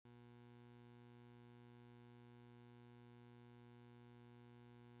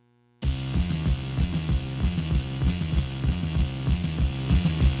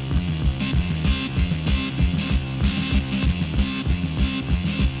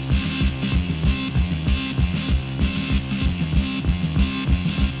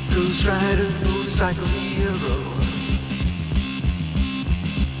Ghost rider, motorcycle hero.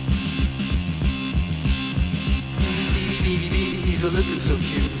 Baby, he's a looking so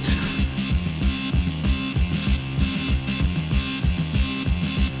cute.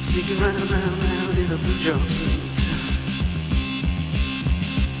 Sneaking round in a blue jumpsuit.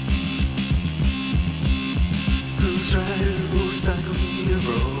 Ghost rider, motorcycle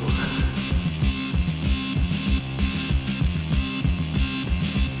hero.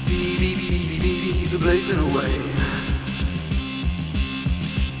 Baby, he's a blazing away.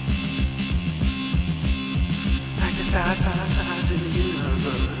 Like the stars in the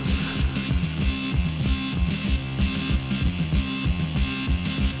universe.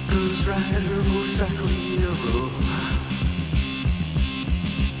 Ghost rider, motorcycle hero.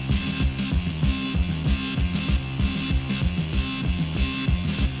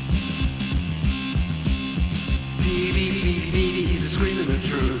 Baby, he's a screaming the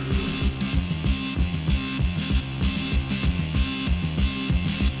truth.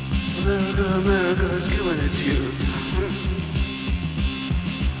 America's killing its youth.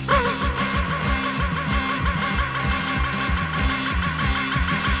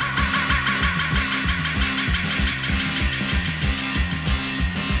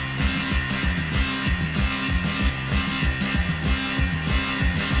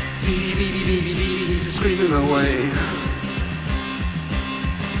 Baby, he's screaming away.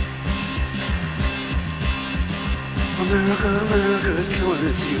 America's killing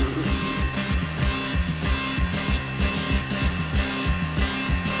its youth.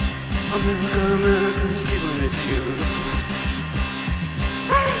 America's killing its youth.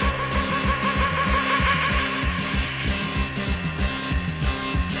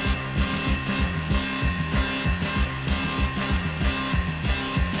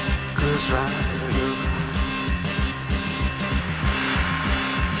 Ghost rider.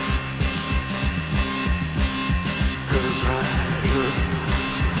 Ghost rider.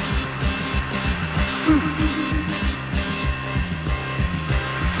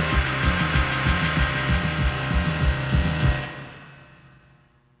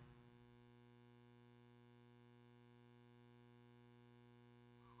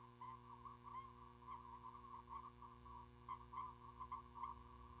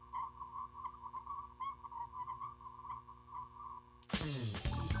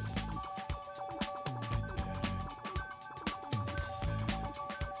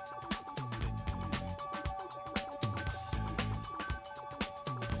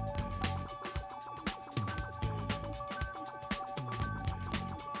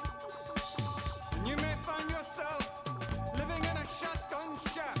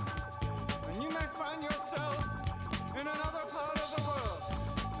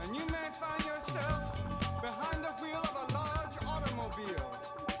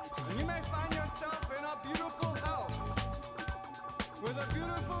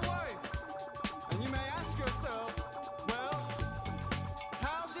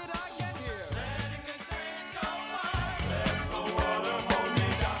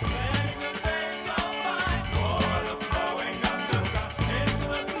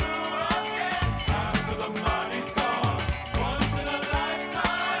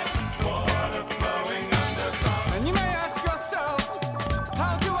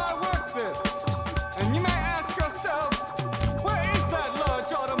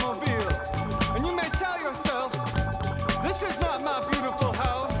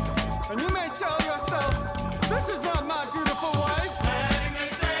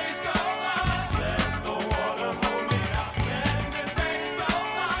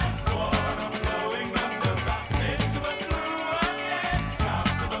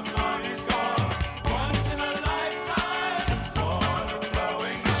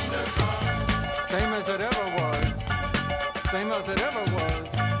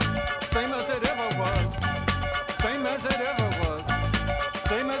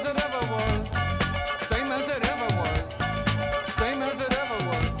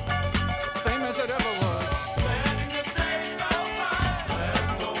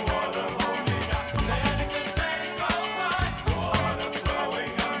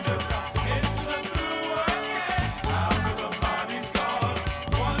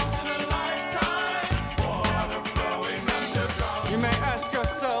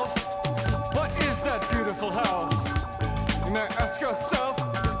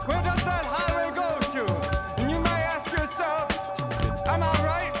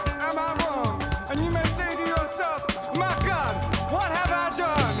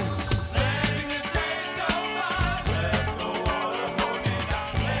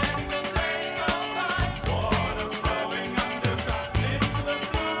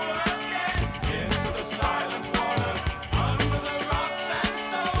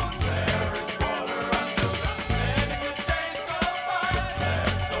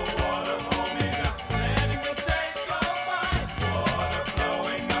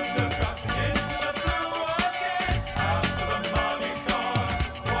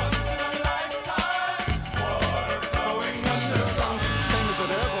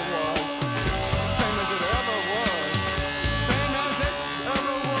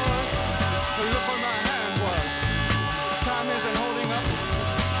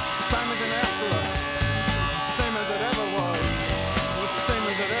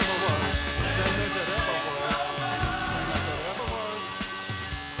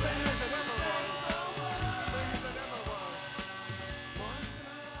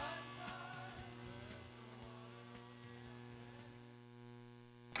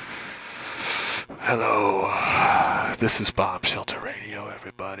 Hello, this is Bomb Shelter Radio,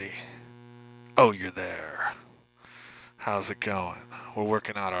 everybody. Oh, you're there. How's it going? We're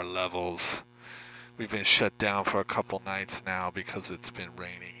working out our levels. We've been shut down for a couple nights now because it's been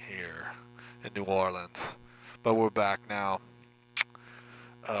raining here in New Orleans. But we're back now.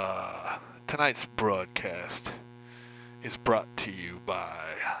 Tonight's broadcast is brought to you by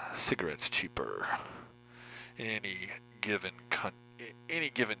Cigarettes Cheaper in any given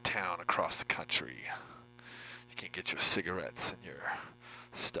town across the country. You can get your cigarettes and your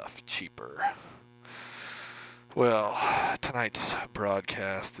stuff cheaper. Well, tonight's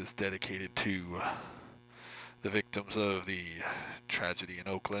broadcast is dedicated to the victims of the tragedy in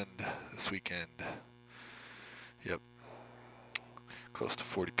Oakland this weekend. Yep. Close to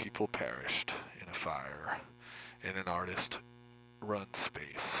 40 people perished in a fire in an artist-run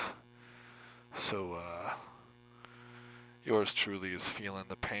space. So, yours truly is feeling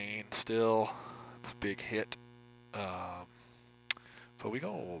the pain still. It's a big hit. But we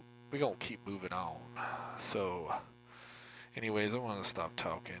gonna keep moving on. So, anyways, I want to stop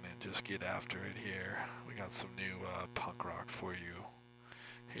talking and just get after it here. We got some new punk rock for you.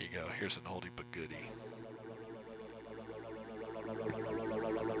 Here you go. Here's an oldie but goodie.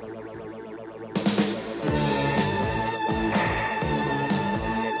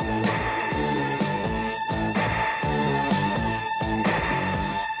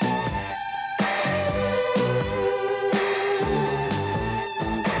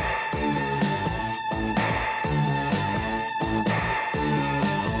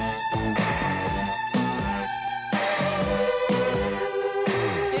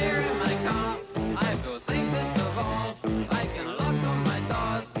 Here in my car, I feel safest of all. I can lock on my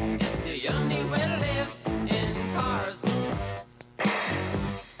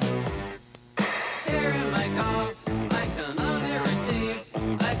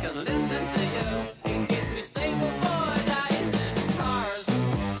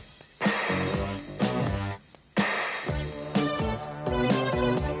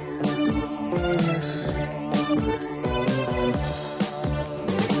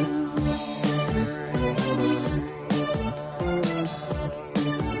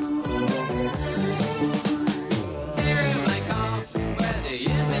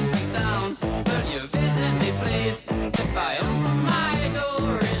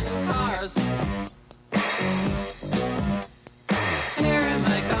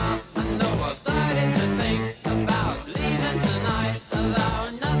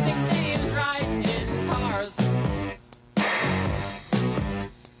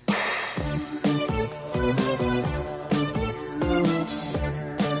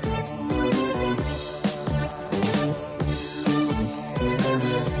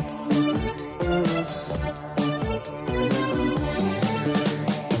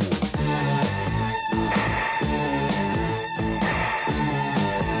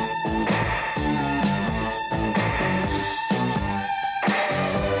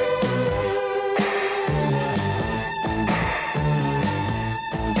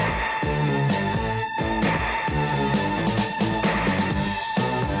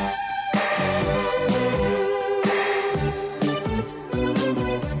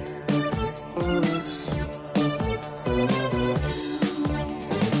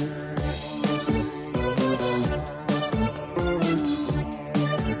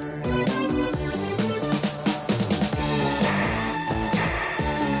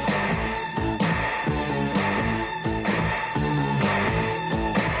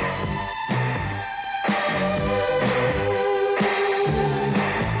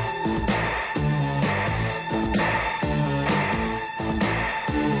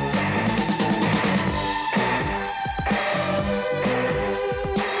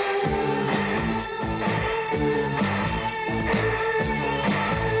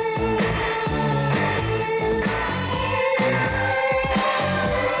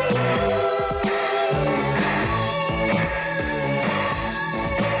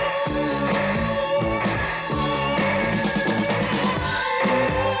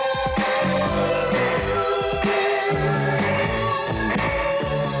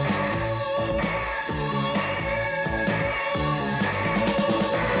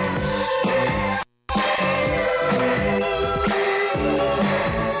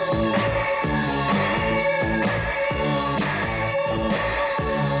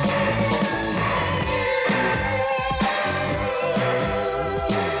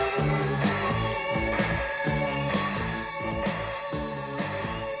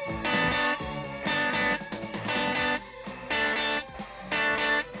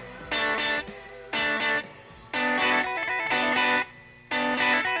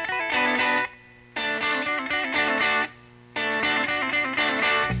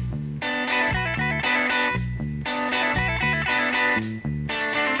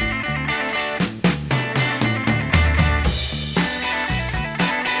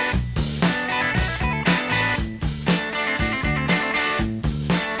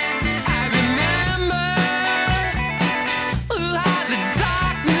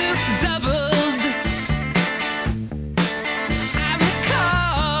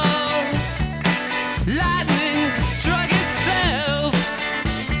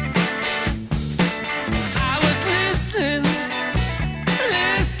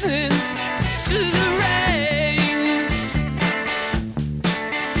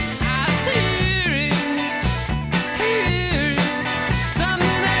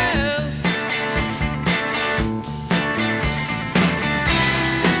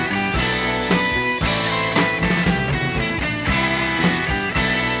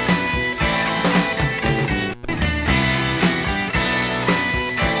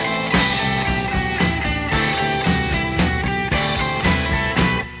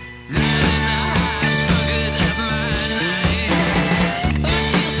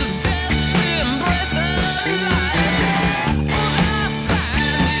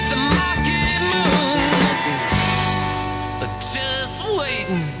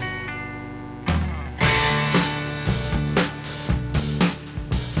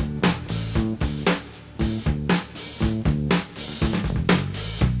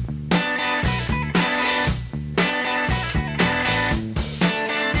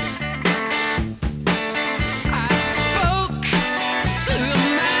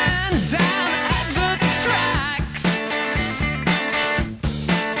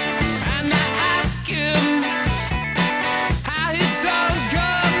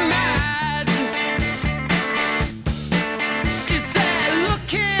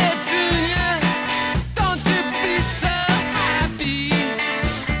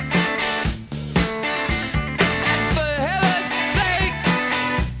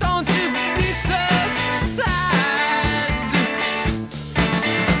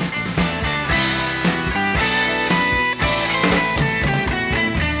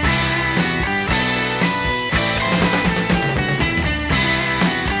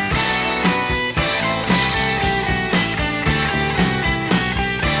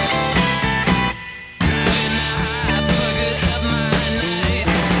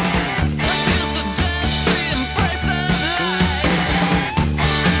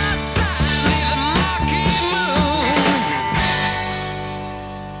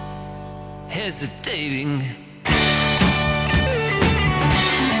hesitating.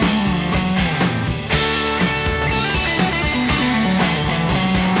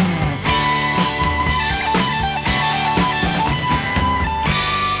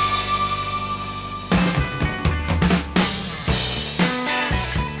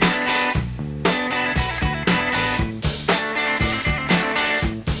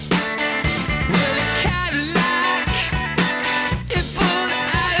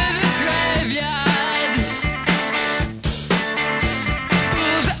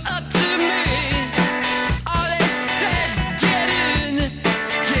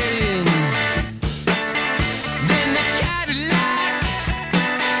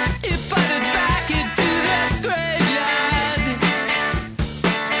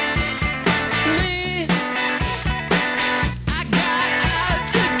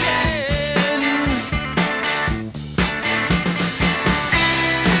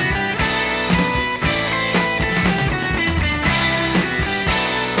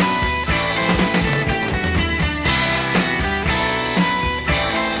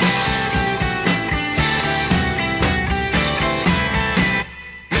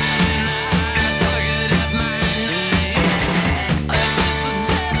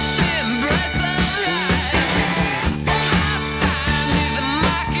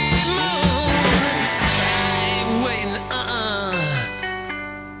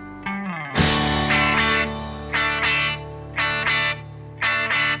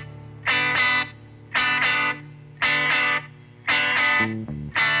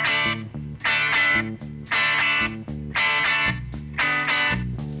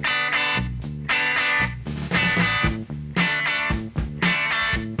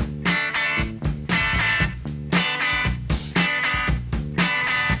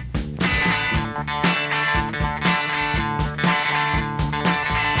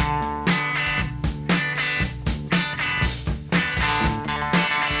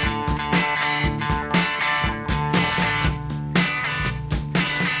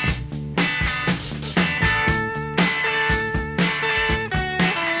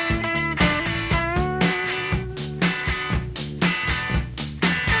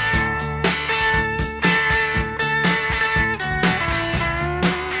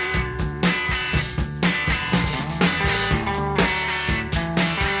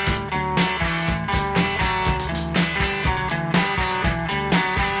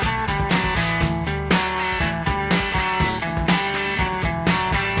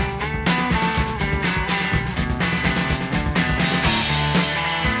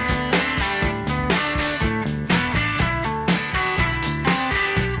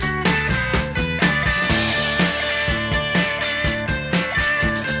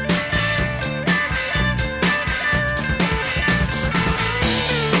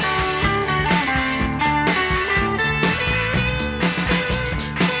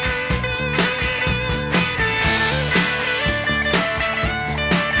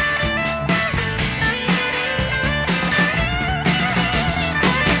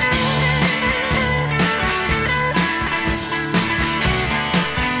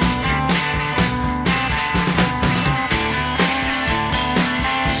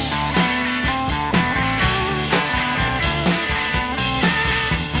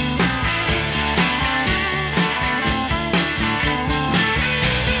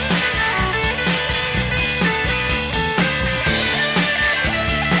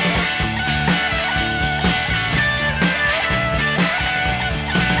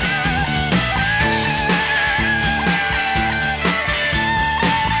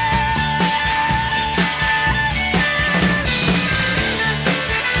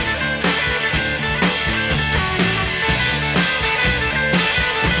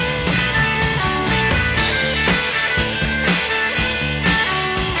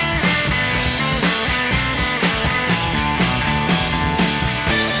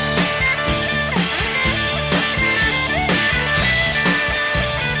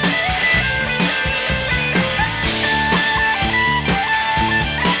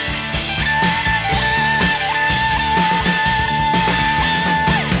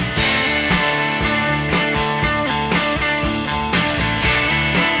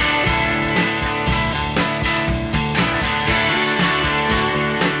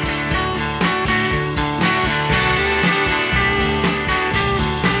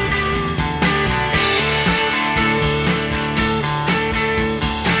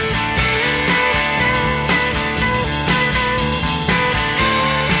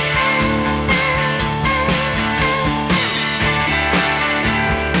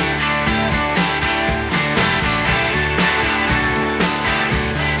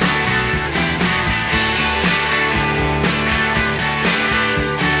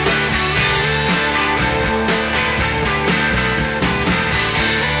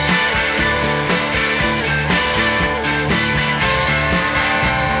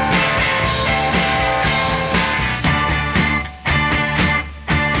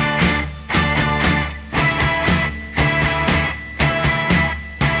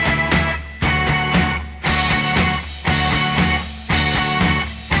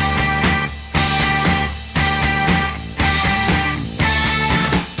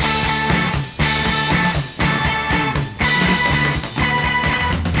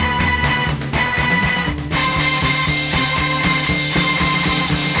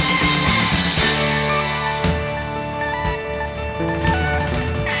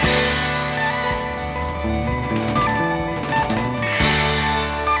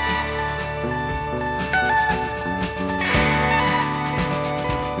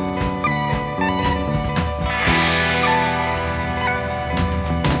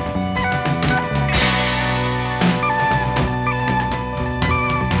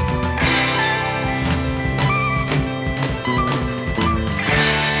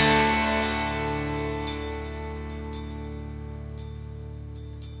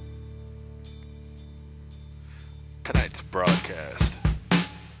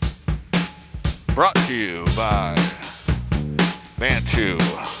 brought to you by Manchu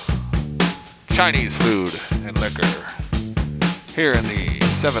Chinese Food and Liquor here in the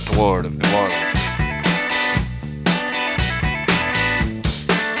 7th Ward of New Orleans.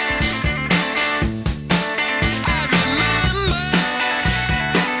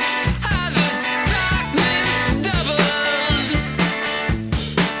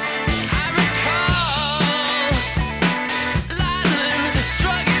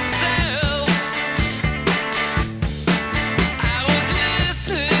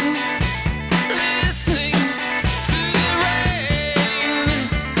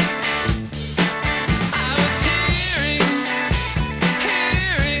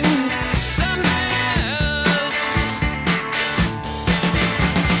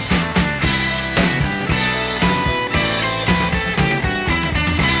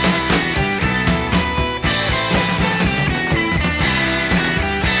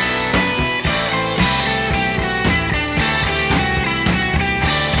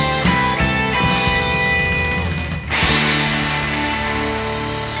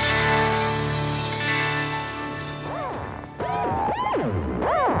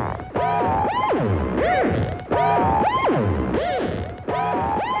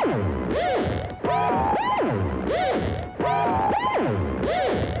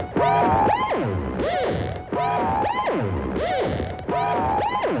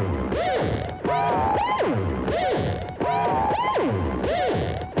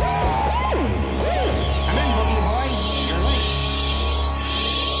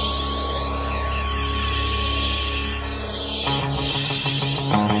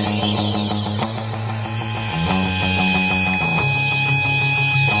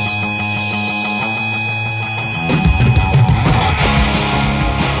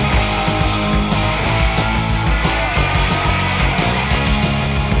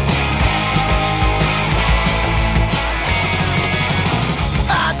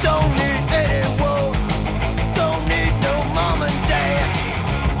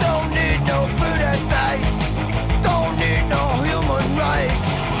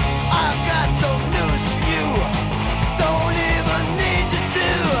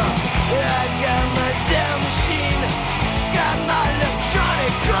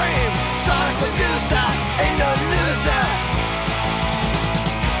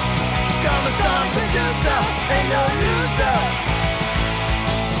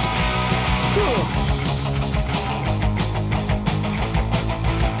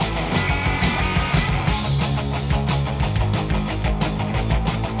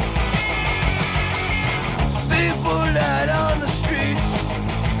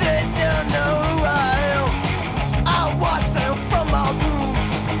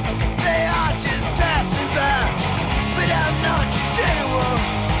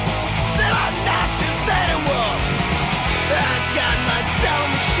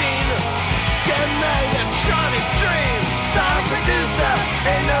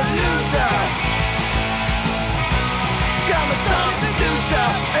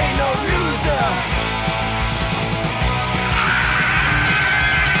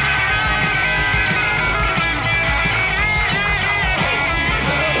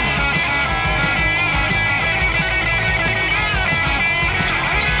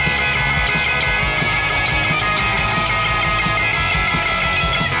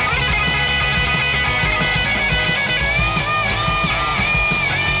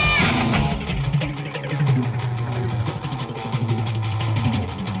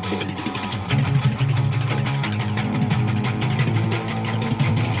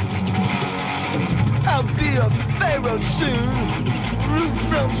 Soon, root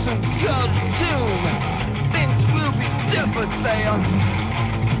from some cartoon. Things will be different then.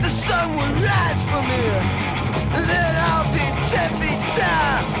 The sun will rise from here. Then I'll be 10 feet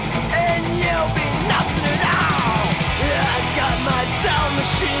tall, and you'll be nothing at all. I got my down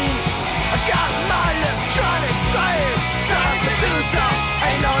machine, I got my electronic grave. Sound producer,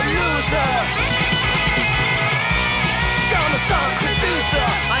 ain't no loser. Got my sound producer,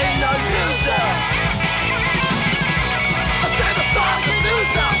 ain't no loser.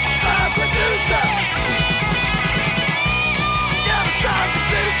 Sound producer. Yeah, the sound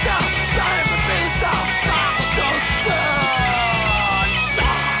producer. Sound producer. Sound producer.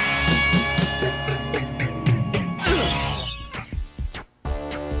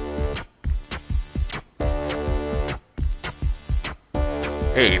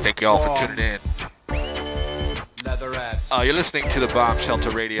 Hey, thank you all for tuning in. Leatherette. You're listening to the Bomb Shelter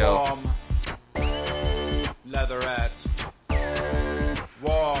Radio. Leatherette.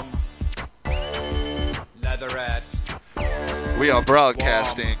 Warm. Leatherette. We are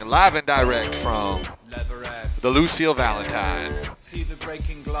broadcasting live and direct from the Lucille Valentine See the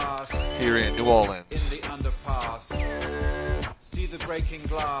breaking glass here in New Orleans. in the underpass. See the breaking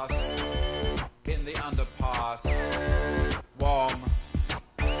glass in the underpass. Warm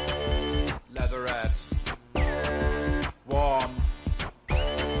leatherette. Warm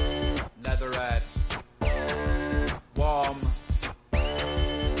leatherette. Warm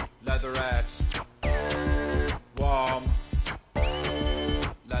leatherette. Warm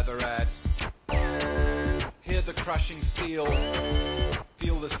leatherette. Hear the crushing steel,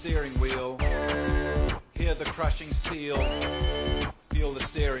 feel the steering wheel. Hear the crushing steel, feel the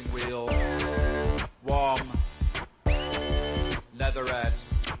steering wheel. Warm leatherette.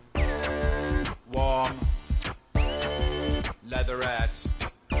 Warm leatherette.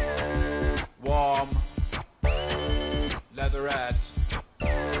 Warm leatherette.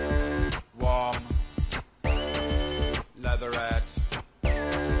 Warm leatherette.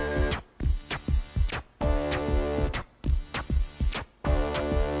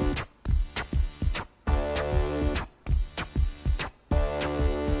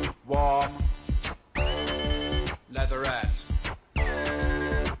 Warm leatherette.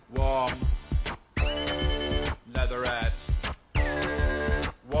 Warm leatherette.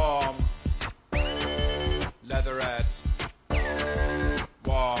 Warm leatherette.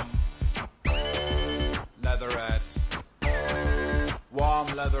 Warm leatherette. Warm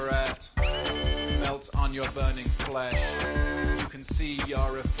leatherette melts on your burning flesh. You can see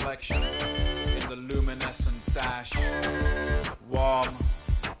your reflection in the luminescent dash. Warm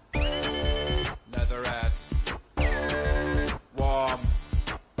leatherette. Warm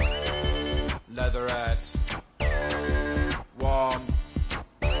leatherette. Warm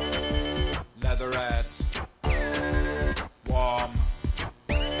leatherette. Warm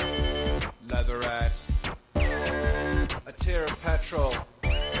leatherette. A tear of petrol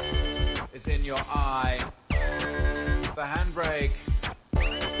is in your eye. The handbrake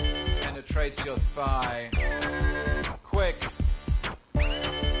penetrates your thigh. Quick,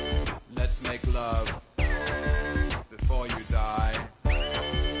 let's make love before you die.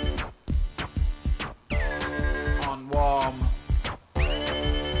 On warm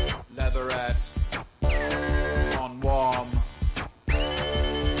leatherette. On warm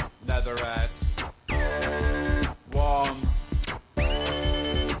leatherette. Warm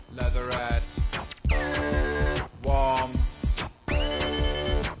leatherette. Warm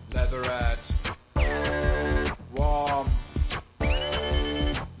leatherette. Warm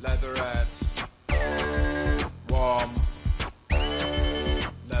leatherette. Warm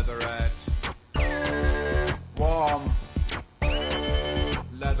leatherette. Warm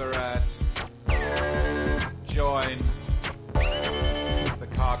leatherette. Join the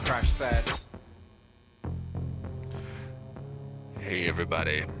car crash set. Hey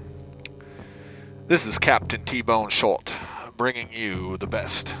everybody, this is Captain T-Bone Short, bringing you the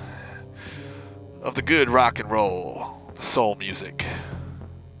best of the good rock and roll, the soul music,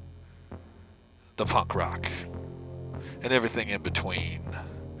 the punk rock, and everything in between.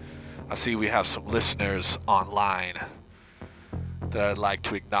 I see we have some listeners online that I'd like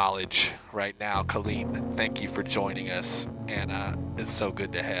to acknowledge right now. Colleen, thank you for joining us. Anna, it's so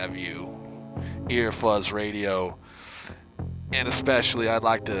good to have you. Earfuzz Radio. And especially, I'd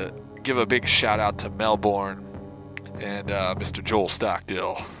like to give a big shout out to Melbourne and Mr. Joel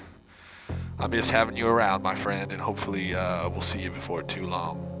Stockdill. I miss having you around, my friend, and hopefully we'll see you before too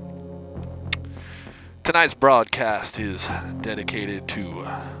long. Tonight's broadcast is dedicated to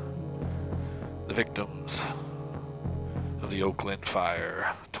the victims of the Oakland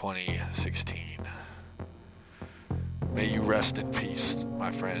Fire 2016. May you rest in peace,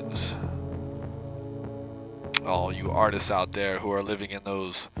 my friends. All you artists out there who are living in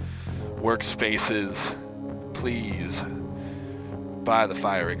those workspaces, please buy the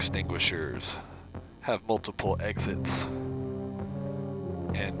fire extinguishers, have multiple exits,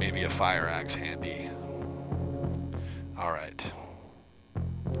 and maybe a fire axe handy. Alright,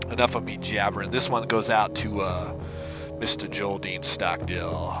 enough of me jabbering. This one goes out to Mr. Joel Dean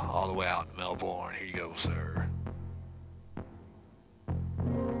Stockdill, all the way out in Melbourne. Here you go, sir.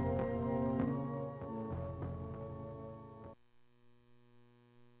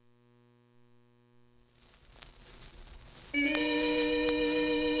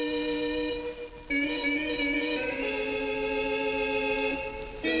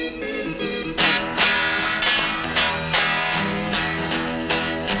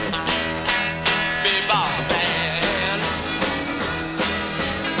 Boss man,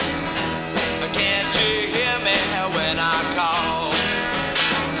 can't you hear me?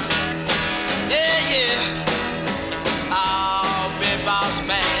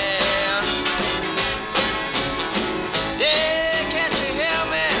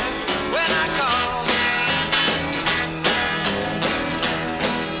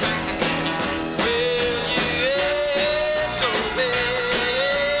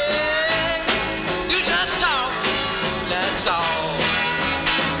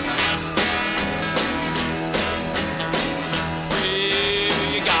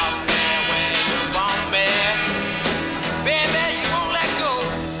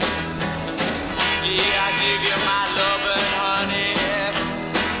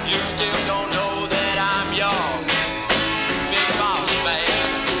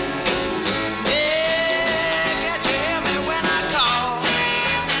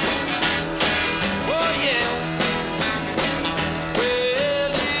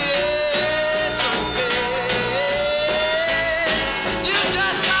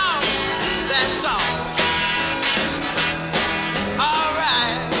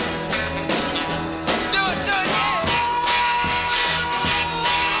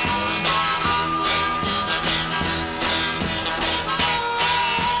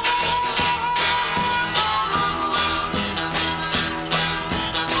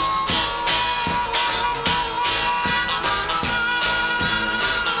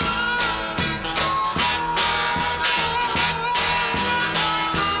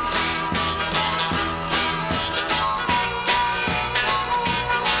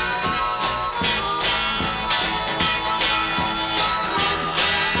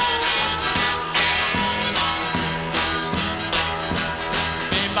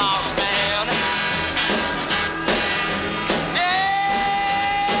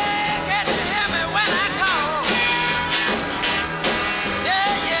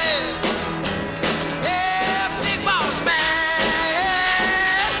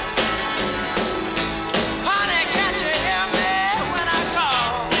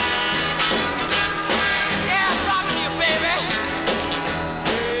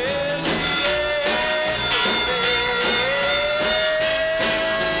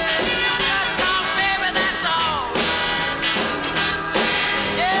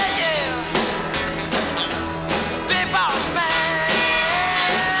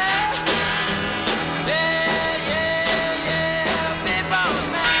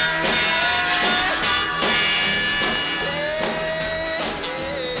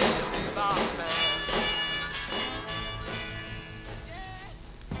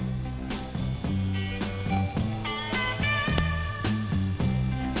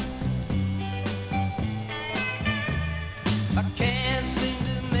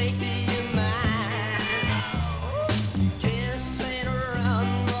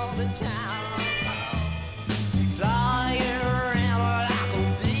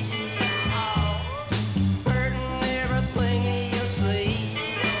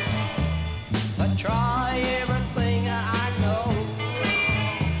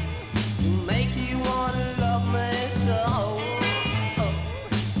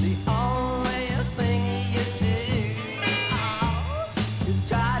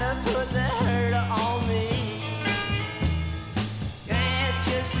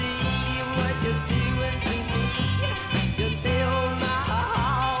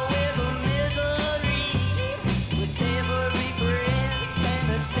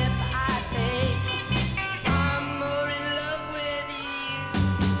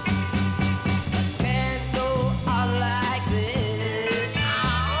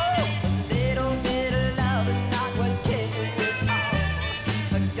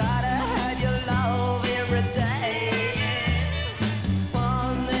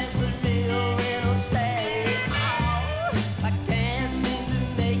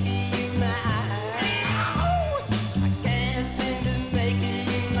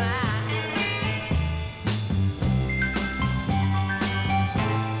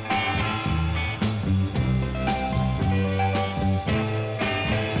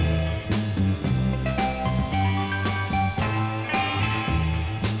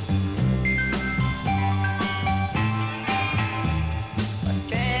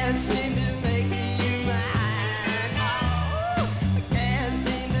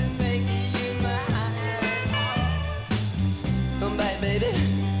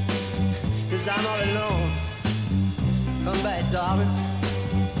 all alone. Come back, darling.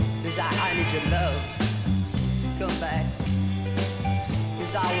 'Cause I need your love. Come back.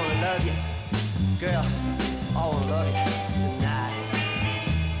 'Cause I wanna love you. Girl, I wanna love you tonight.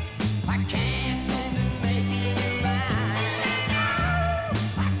 I can't seem to make you mine.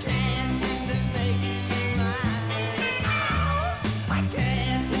 I can't seem to make you mine. I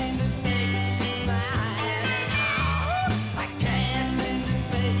can't seem to make you mine. I can't seem to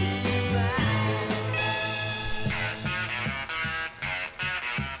make you mine.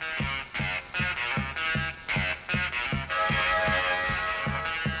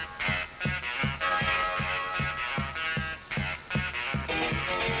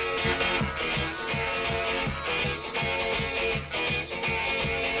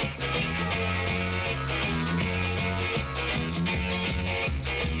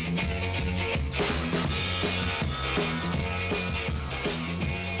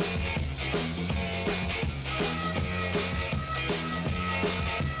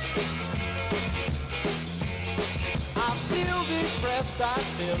 I feel depressed, I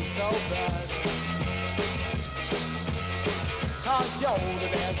feel so bad. 'Cause you're the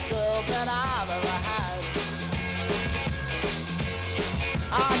best girl that I've ever had.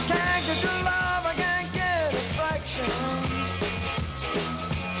 I can't get your love, I can't get affection.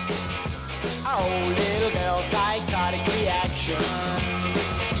 Oh, little girl, psychotic reaction.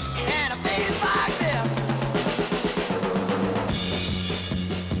 And it feels like this.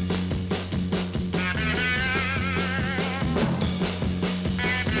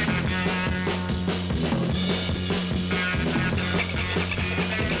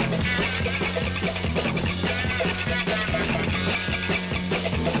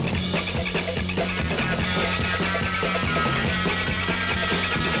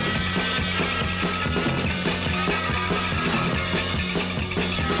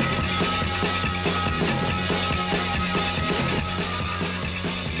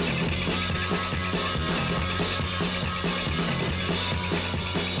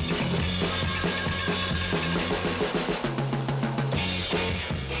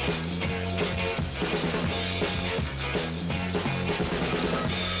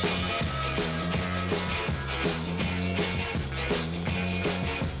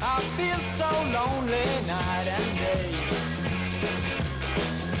 I feel so lonely night and day.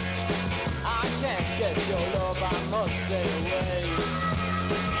 I can't get your love, I must stay away.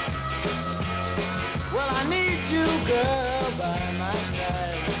 Well, I need you, girl, by my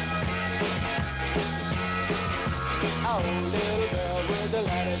side. Oh, little girl with the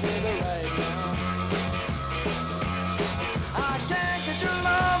light of the right now. I can't get your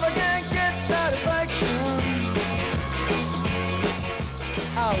love, I can't get satisfaction.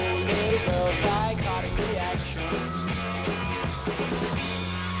 Oh, little girl, psychotic reaction.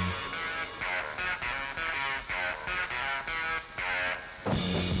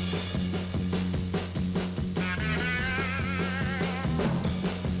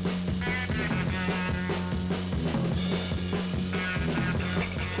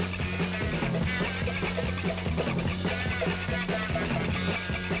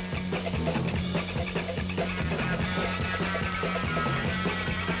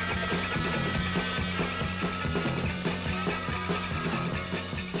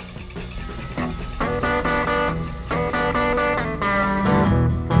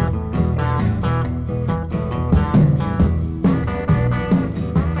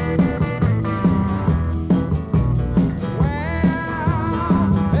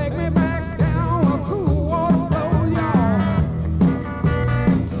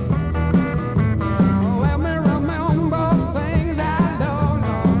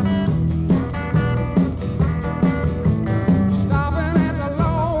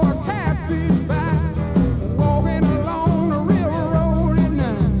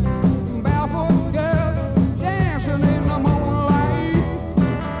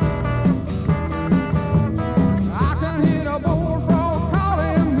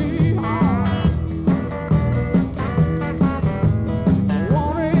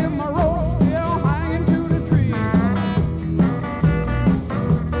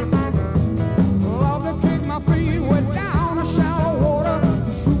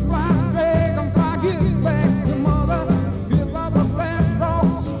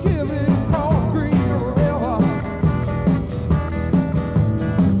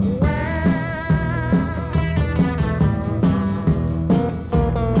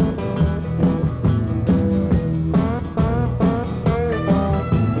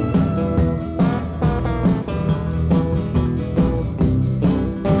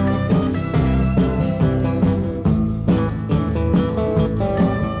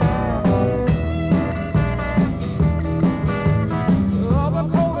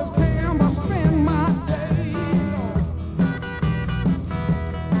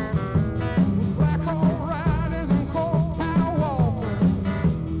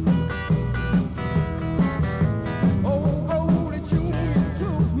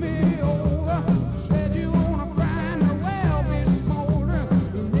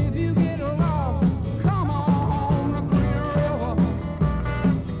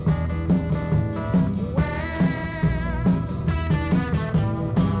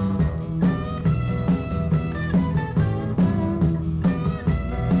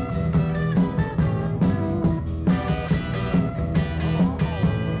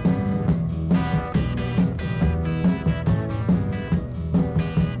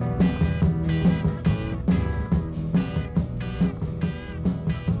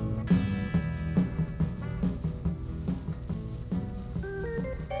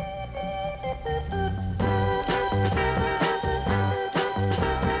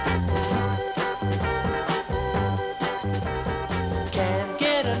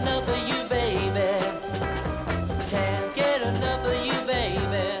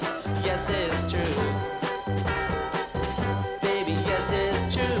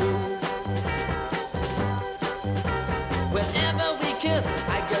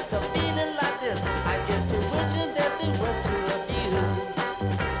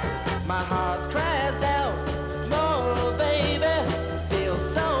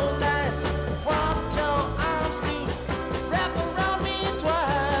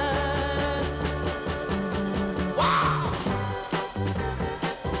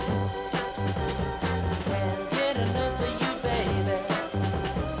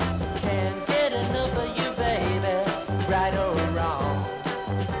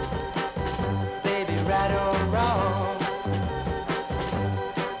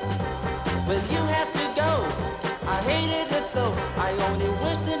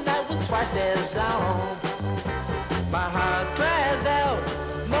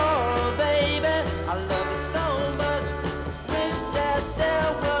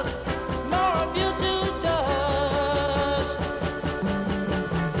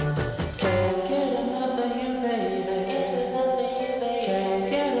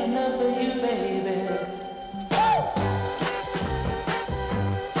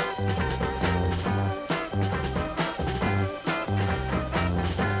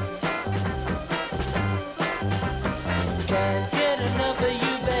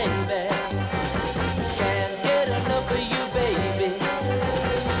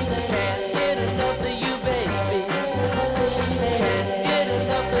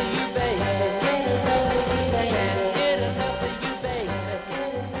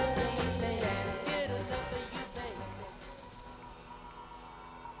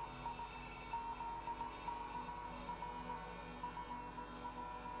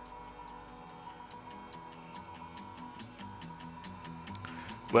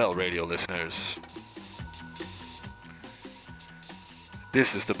 Well, radio listeners,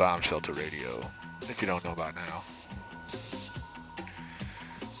 this is the Bomb Shelter Radio, if you don't know by now.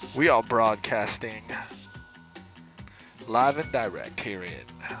 We are broadcasting live and direct here in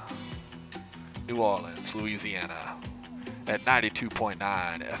New Orleans, Louisiana, at 92.9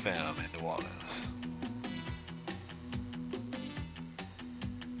 FM in New Orleans.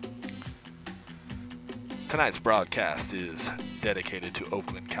 Tonight's broadcast is dedicated to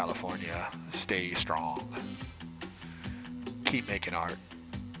Oakland, California. Stay strong. Keep making art.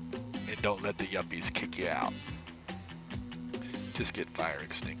 And don't let the yuppies kick you out. Just get fire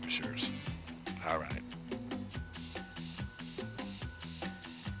extinguishers. All right.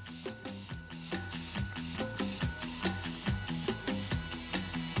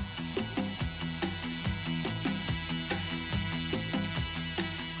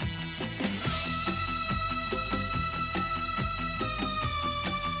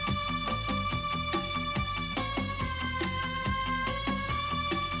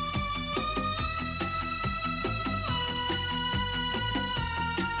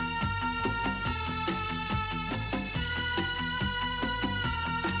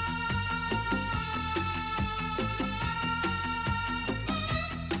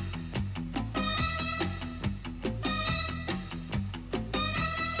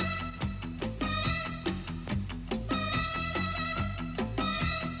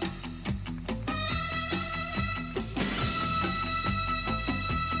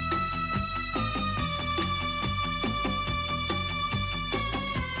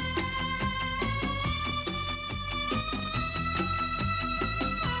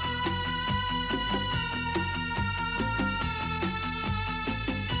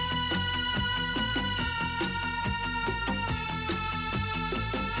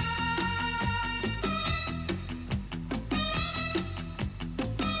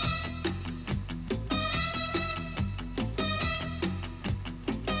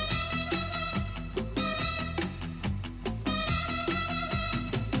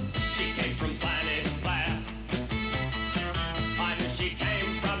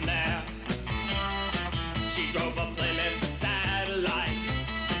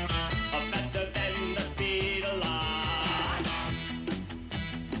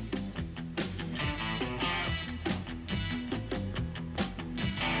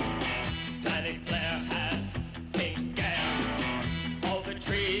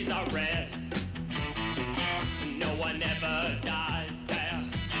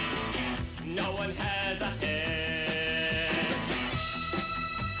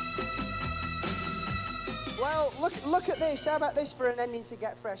 Look at this. How about this for an ending to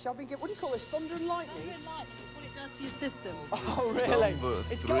Get Fresh? I've been given, what do you call this, thunder and lightning? Thunder and lightning is what it does to your system. Oh, really? Number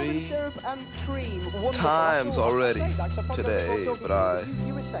It's 3. golden syrup and cream. Wonderful. Times I already say that, 'cause I probably today, don't know what but I'm talking about.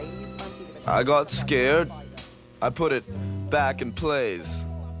 You were saying you fancied a bit. I got scared. I put it back in place.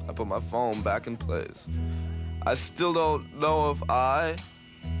 I put my phone back in place. I still don't know if I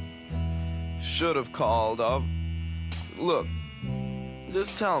should have called up. Look,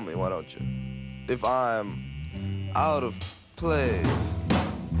 just tell me, why don't you? If I'm out of place.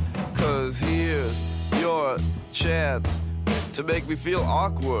 'Cause here's your chance to make me feel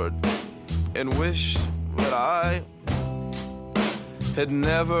awkward and wish that I had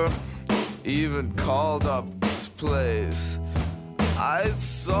never even called up this place. I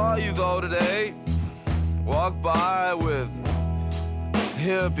saw you though today, walk by with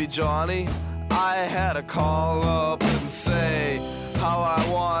Hippie Johnny. I had to call up and say how I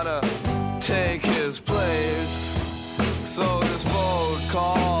wanna take his place. So this phone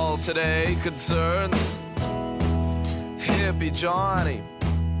call today concerns Hippie Johnny.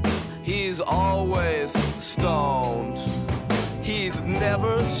 He's always stoned. He's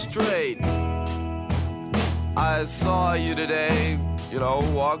never straight. I saw you today,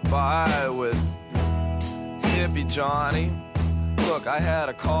 walk by with Hippie Johnny. Look, I had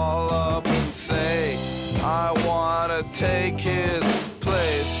to call up and say I wanna take his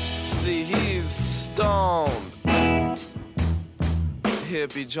place. See, he's stoned.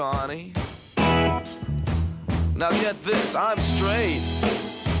 Hippie Johnny. Now get this, I'm straight,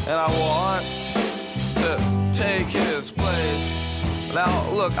 and I want to take his place. Now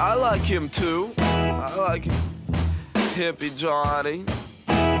look, I like him too. I like Hippie Johnny.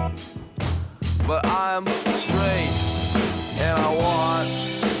 But I'm straight, and I want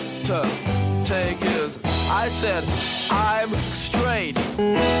to take his. I said, I'm straight.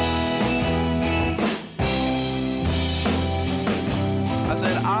 I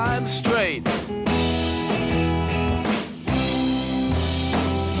said, I'm straight.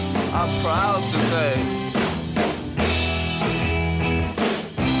 I'm proud to say.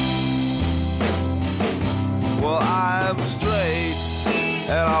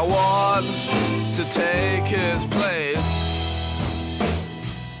 take his place.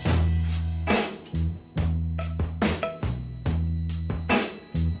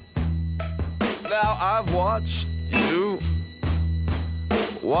 Now I've watched you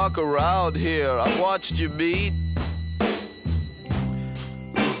walk around here. I've watched you meet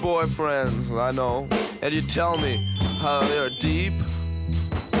these boyfriends, I know, and you tell me how they're deep.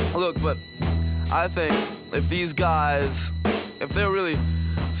 Look, but I think if these guys, if they're really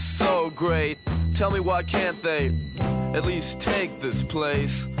so great, tell me why can't they at least take this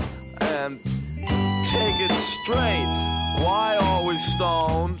place and take it straight? Why always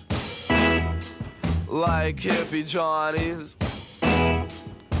stoned like hippie Johnnies?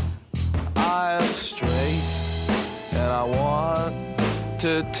 I'm straight and I want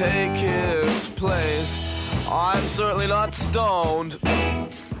to take his place. I'm certainly not stoned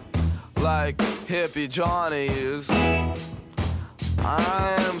like hippie Johnny is.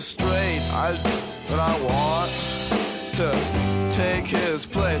 I'm straight, but I want to take his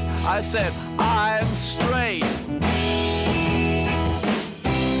place. I said I'm straight.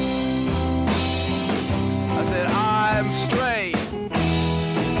 I said I'm straight.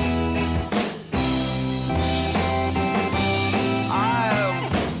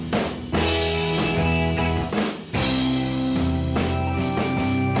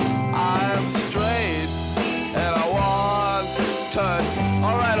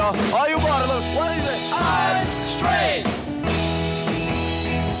 All you want to look, what do you think? I'm straight.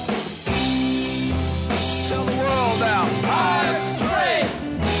 Tell the world now, I'm straight.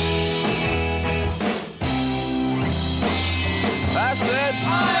 That's it.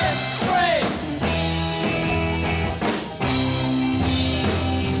 I'm straight.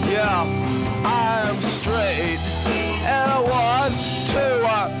 Yeah, I'm straight. And I want to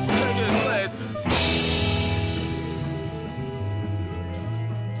take it late.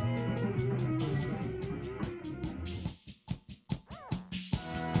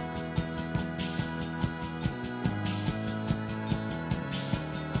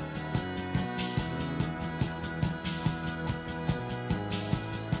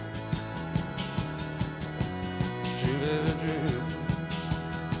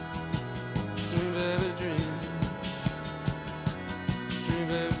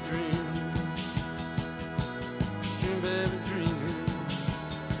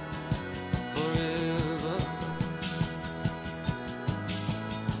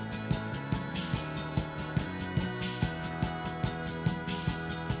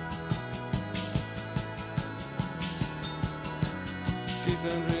 Keep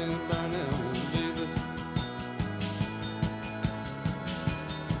them dreams burning.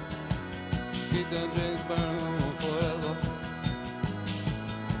 Keep them dreams burning forever.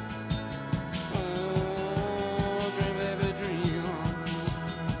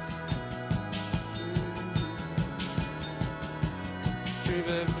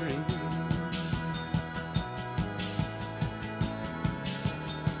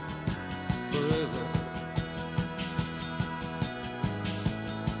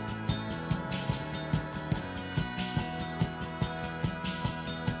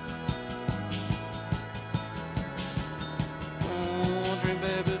 Dream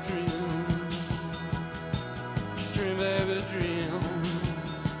baby dream. Dream baby dream.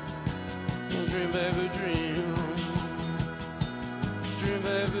 Dream baby dream. Dream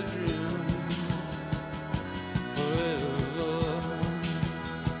baby dream. Dream baby.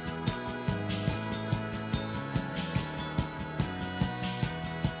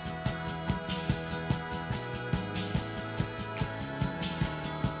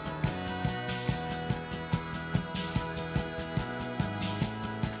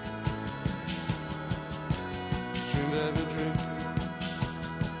 Dream baby.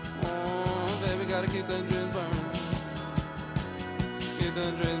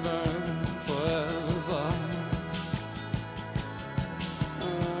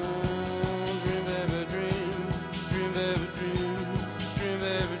 Dream baby.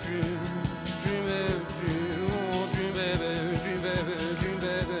 Dream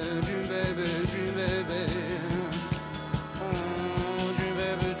baby. Dream baby. Dream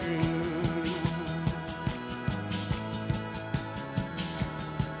baby dream.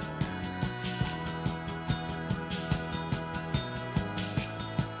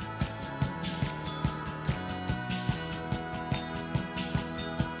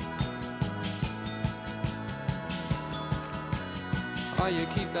 Oh, you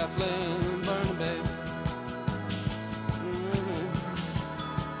keep that flame burning, babe.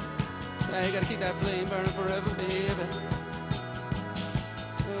 Yeah, you gotta keep that flame burning forever, baby.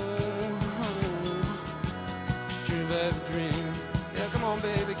 Dream, baby, dream. Yeah, come on,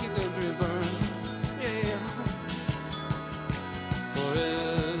 baby, keep that dream burning.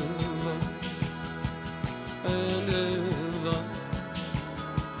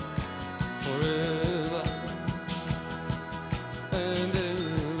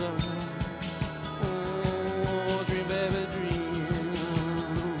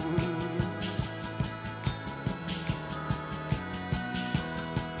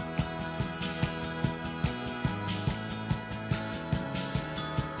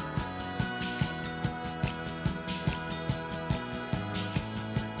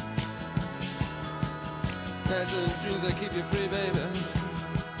 That's the dreams that keep you free, baby.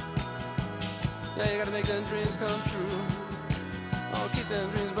 Yeah, you gotta make them dreams come true. Oh, keep them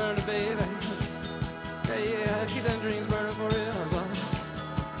dreams burning, baby. Yeah, keep them dreams burning forever.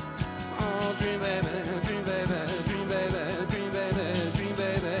 Oh, dream baby, dream baby, dream baby, dream baby, dream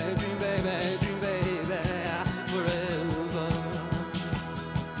baby, dream baby, dream baby, forever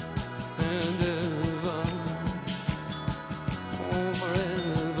and ever. Oh,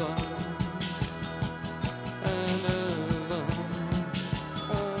 forever and ever.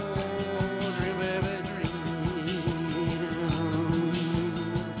 Oh, dream baby, dream.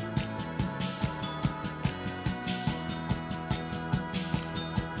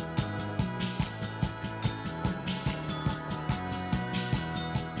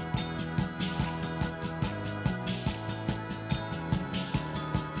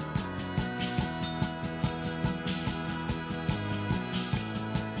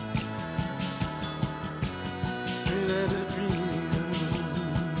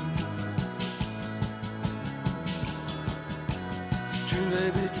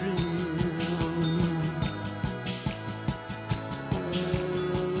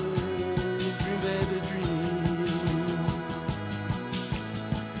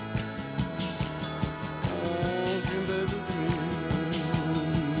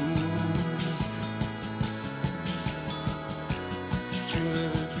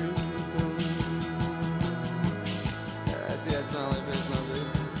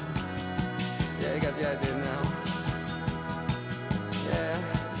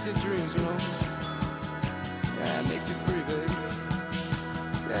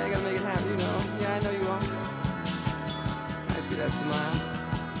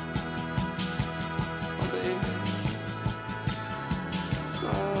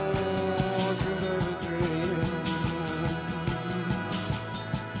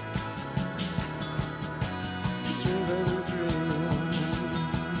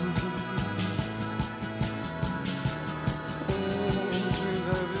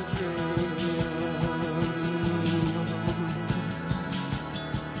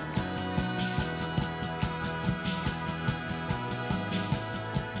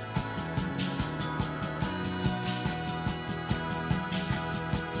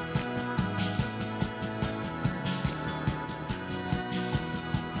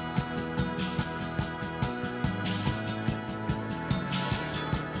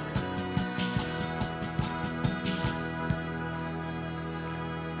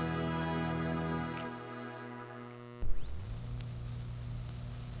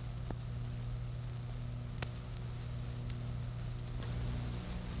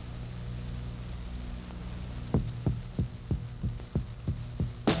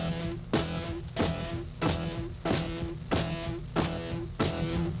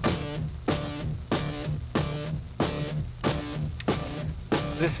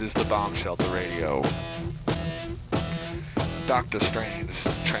 This is the Bomb Shelter Radio. Dr. Strange,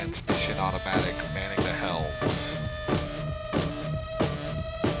 transmission automatic, manning the helms.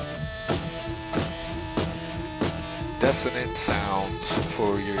 Dissonant sounds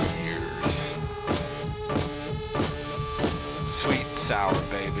for your ears. Sweet and sour,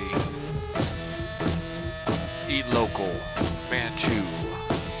 baby. Eat local, Manchu,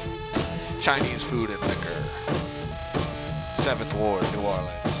 Chinese food and liquor. 7th Ward, New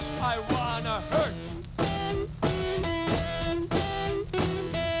Orleans. I wanna hurt.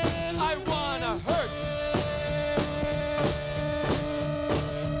 I wanna hurt.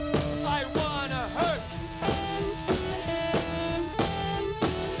 I wanna hurt.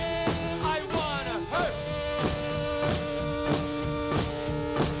 I wanna hurt.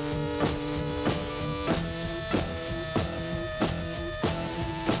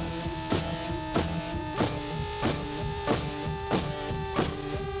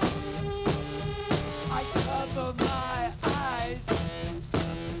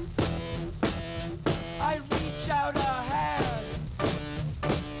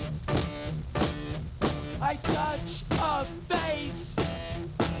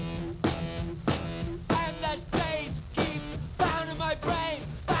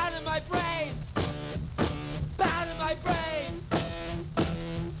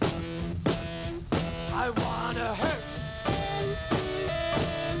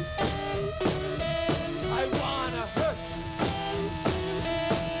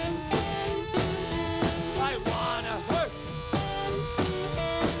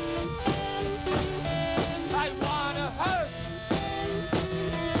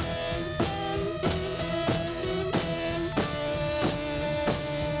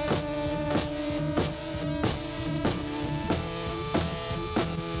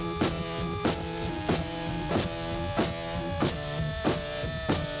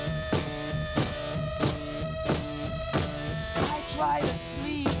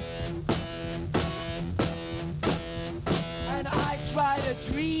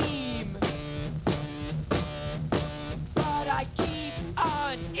 steam. But I keep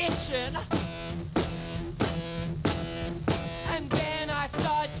on itching. And then I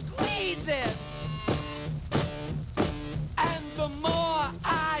start squeezing. And the more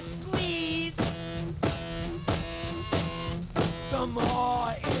I squeeze, the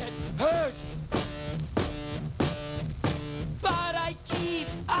more it hurts. But I keep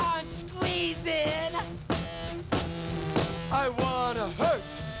on squeezing. I wanna hurt.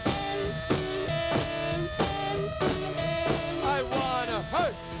 I wanna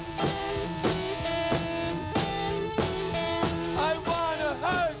hurt. I wanna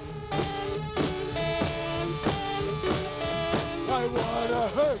hurt. I wanna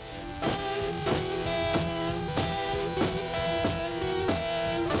hurt.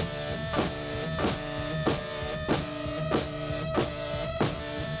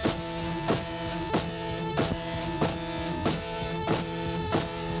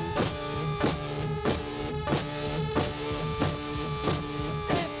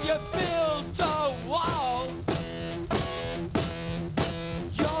 If you build a wall,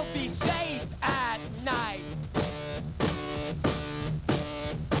 you'll be safe at night.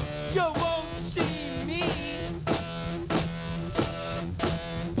 You won't see me,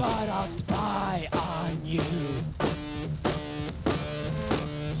 but I'll spy on you.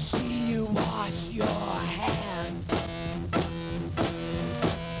 See you wash your hands.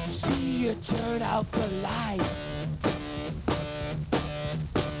 See you turn out the light.